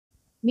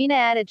Mina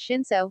added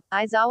Shinso,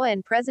 Aizawa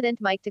and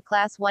President Mike to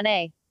Class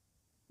 1A.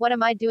 What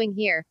am I doing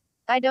here?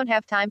 I don't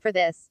have time for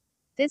this.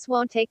 This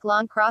won't take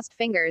long. Crossed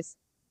fingers.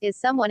 Is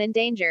someone in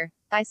danger?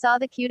 I saw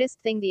the cutest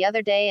thing the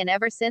other day and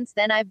ever since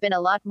then I've been a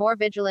lot more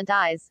vigilant.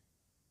 Eyes.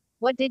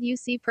 What did you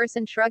see?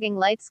 Person shrugging,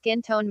 light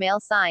skin tone, male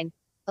sign.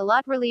 A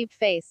lot relieved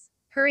face.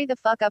 Hurry the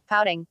fuck up,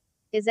 pouting.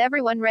 Is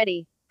everyone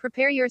ready?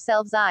 Prepare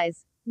yourselves.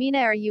 Eyes. Mina,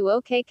 are you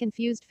okay?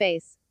 Confused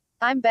face.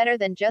 I'm better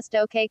than just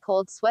okay.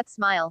 Cold sweat,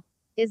 smile.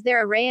 Is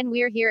there a ray and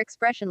we're here?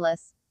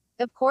 Expressionless.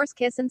 Of course,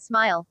 kiss and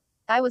smile.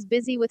 I was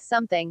busy with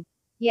something.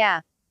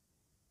 Yeah.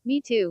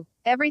 Me too.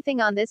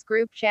 Everything on this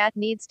group chat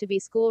needs to be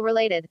school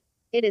related.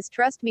 It is,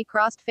 trust me.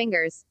 Crossed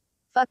fingers.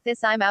 Fuck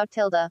this, I'm out.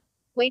 Tilda.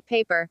 Wait,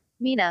 paper.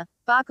 Mina.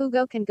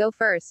 Bakugo can go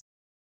first.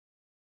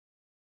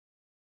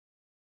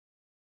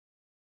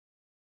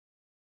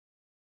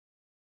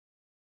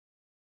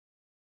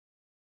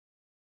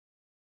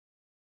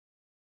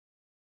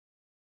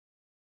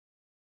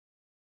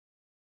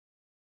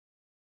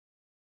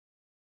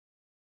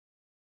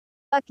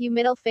 Fuck you,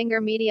 middle finger,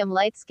 medium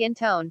light skin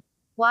tone.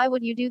 Why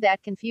would you do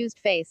that? Confused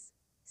face.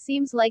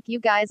 Seems like you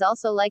guys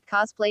also like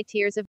cosplay.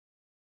 Tears of.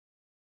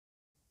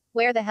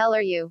 Where the hell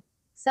are you?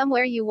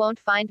 Somewhere you won't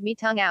find me.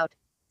 Tongue out.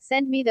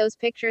 Send me those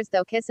pictures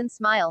though. Kiss and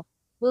smile.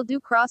 Will do.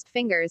 Crossed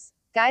fingers.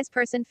 Guys,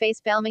 person face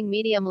palming,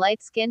 medium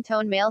light skin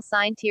tone, male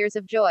sign. Tears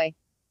of joy.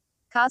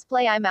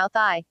 Cosplay. I mouth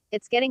eye.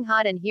 It's getting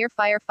hot in here.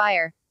 Fire,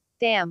 fire.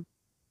 Damn.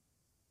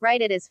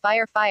 Right, it is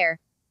fire, fire.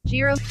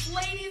 Jiro.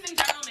 Ladies and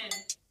gentlemen,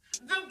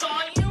 the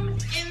volume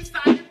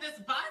inside of this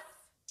bus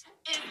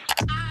is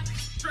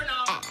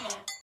astronomical.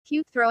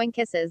 Cute throwing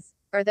kisses.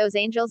 Are those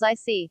angels I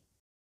see?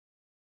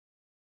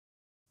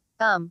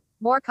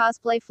 More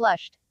cosplay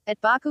flushed. At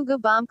Bakugo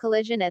bomb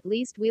collision, at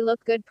least we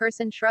look good.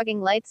 Person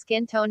shrugging, light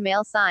skin tone,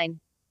 male sign.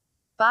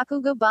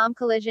 Bakugo bomb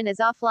collision is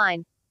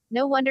offline.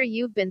 No wonder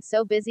you've been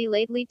so busy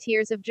lately.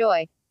 Tears of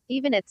joy.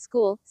 Even at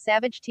school,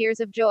 savage tears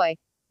of joy.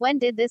 When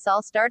did this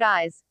all start?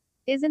 Eyes.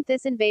 Isn't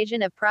this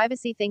invasion of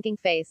privacy? Thinking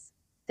face.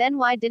 Then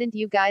why didn't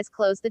you guys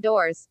close the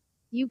doors?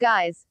 You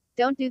guys.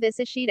 Don't do this,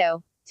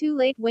 Ashido. Too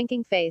late.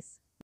 Winking face.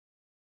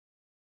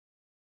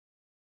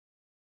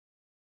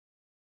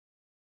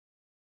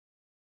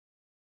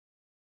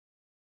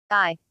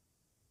 I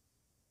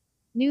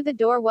knew the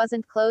door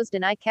wasn't closed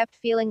and I kept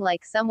feeling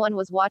like someone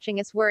was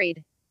watching us.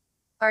 Worried.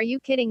 Are you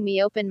kidding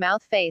me? Open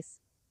mouth face.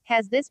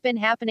 Has this been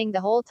happening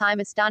the whole time?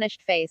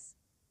 Astonished face.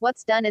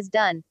 What's done is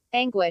done.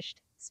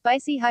 Anguished.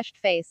 Spicy hushed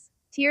face.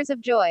 Tears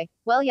of joy.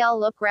 Well, y'all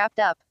look wrapped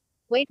up.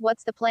 Wait,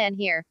 what's the plan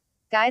here?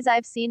 Guys,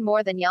 I've seen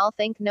more than y'all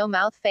think. No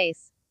mouth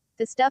face.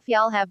 The stuff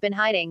y'all have been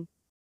hiding.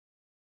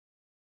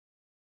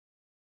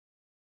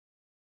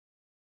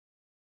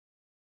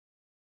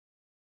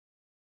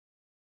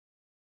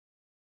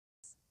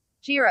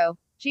 Jiro.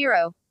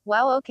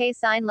 Wow, okay,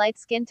 sign, light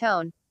skin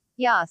tone.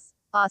 Yas.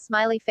 Ah,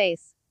 smiley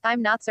face.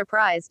 I'm not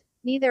surprised.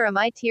 Neither am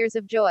I. Tears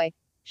of joy.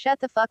 Shut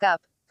the fuck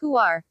up. Who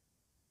are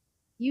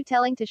you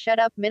telling to shut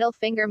up? Middle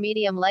finger,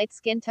 medium light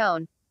skin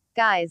tone.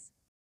 Guys.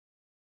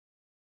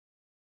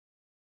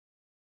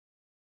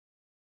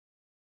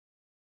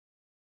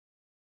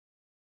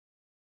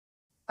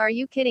 Are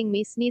you kidding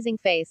me? Sneezing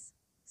face.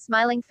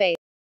 Smiling face.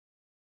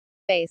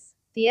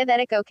 The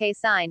aesthetic okay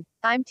sign.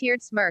 I'm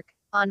tiered smirk.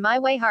 On my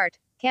way, heart.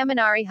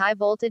 Kaminari high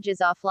voltage is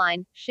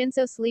offline.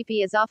 Shinso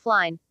sleepy is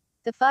offline.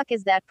 The fuck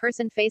is that?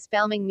 Person face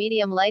palming,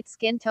 medium light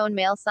skin tone,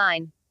 male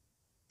sign.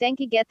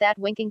 Denki, get that?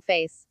 Winking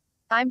face.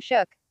 I'm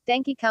shook.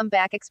 Denki come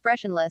back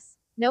expressionless.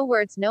 No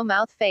words, no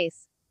mouth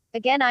face.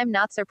 Again, I'm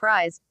not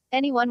surprised.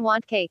 Anyone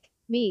want cake?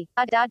 Me.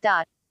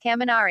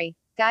 Kaminari.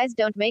 Guys,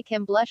 don't make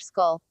him blush.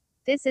 Skull.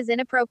 This is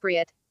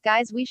inappropriate.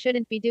 Guys, we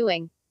shouldn't be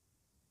doing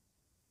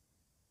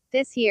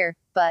this here.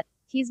 But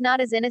he's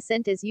not as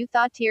innocent as you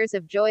thought. Tears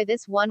of joy.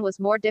 This one was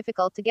more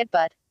difficult to get,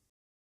 but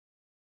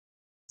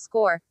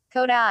score.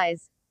 Coda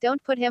eyes.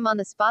 Don't put him on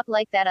the spot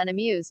like that.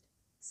 Unamused.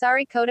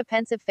 Sorry, Coda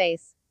pensive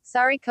face.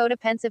 Sorry, Coda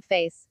pensive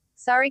face.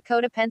 Sorry,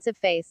 Coda pensive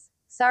face.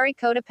 Sorry,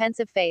 Coda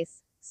pensive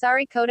face.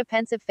 Sorry, Coda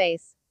pensive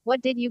face.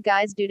 What did you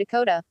guys do to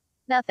Coda?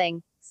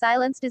 Nothing.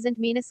 Silence doesn't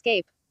mean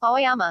escape.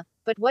 Aoyama.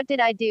 But what did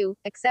I do,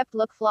 except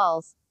look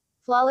flawless?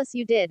 Flawless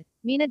you did.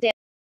 Mina Dashments.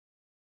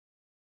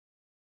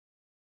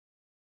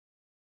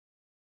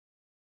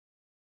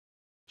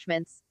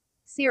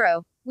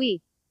 Zero.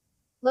 We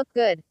look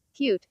good.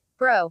 Cute.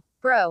 Bro.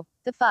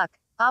 The fuck.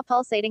 Ah,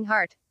 pulsating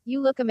heart.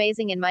 You look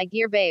amazing in my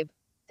gear, babe.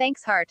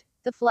 Thanks, heart.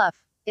 The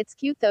fluff. It's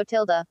cute though.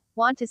 Tilda.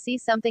 Want to see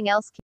something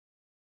else?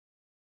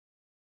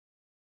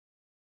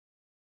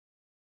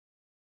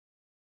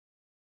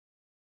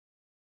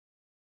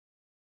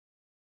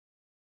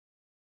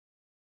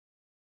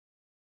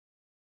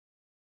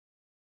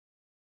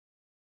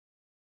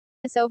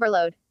 This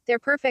overload. They're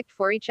perfect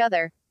for each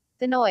other.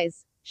 The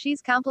noise.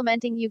 She's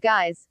complimenting you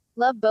guys.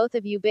 Love both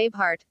of you, babe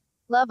heart.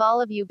 Love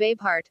all of you,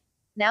 babe heart.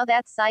 Now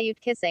that's Sayut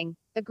kissing.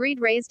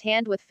 Agreed. Raised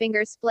hand with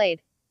fingers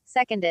splayed.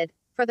 Seconded.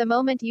 For the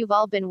moment you've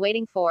all been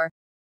waiting for.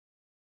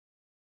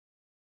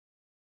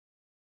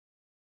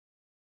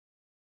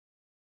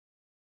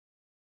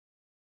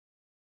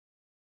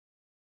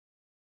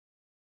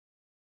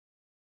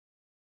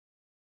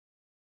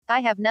 I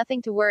have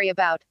nothing to worry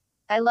about.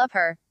 I love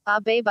her. Ah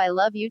babe, I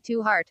love you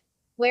too heart.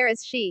 Where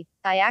is she?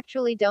 I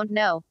actually don't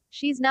know.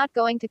 She's not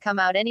going to come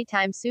out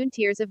anytime soon.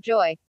 Tears of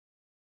joy.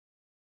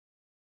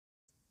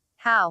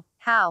 How?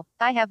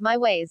 I have my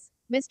ways.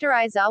 Mr.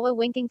 Aizawa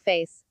winking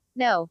face.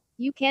 No,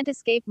 you can't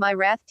escape my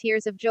wrath.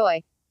 Tears of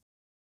joy.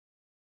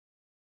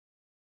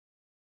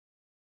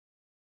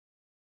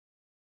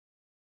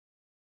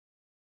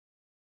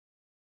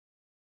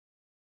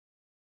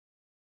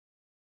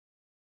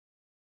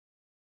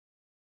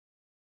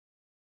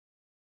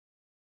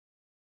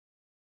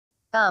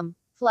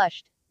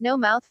 Flushed. No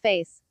mouth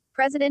face.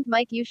 President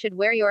Mike, you should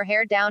wear your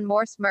hair down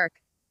more. Smirk.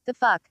 The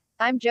fuck?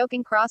 I'm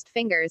joking. Crossed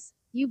fingers.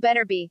 You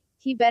better be.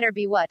 He better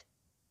be what?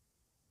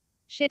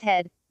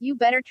 Shithead. You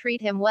better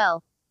treat him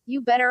well. You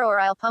better or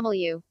I'll pummel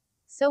you.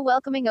 So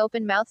welcoming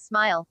open mouth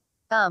smile.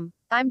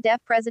 I'm deaf.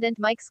 President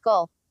Mike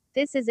skull.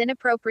 This is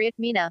inappropriate.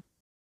 Mina.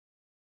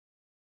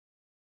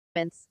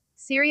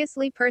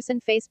 Seriously,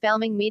 person face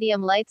palming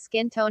medium light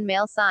skin tone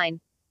male sign.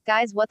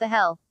 Guys, what the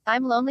hell?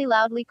 I'm lonely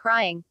loudly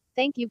crying.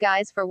 Thank you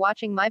guys for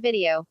watching my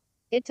video.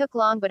 It took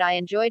long but I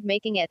enjoyed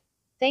making it.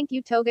 Thank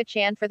you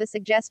Toga-chan for the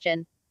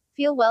suggestion.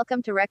 Feel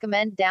welcome to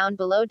recommend down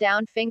below.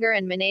 Down finger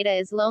and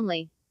Mineta is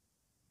lonely.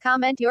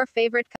 Comment your favorite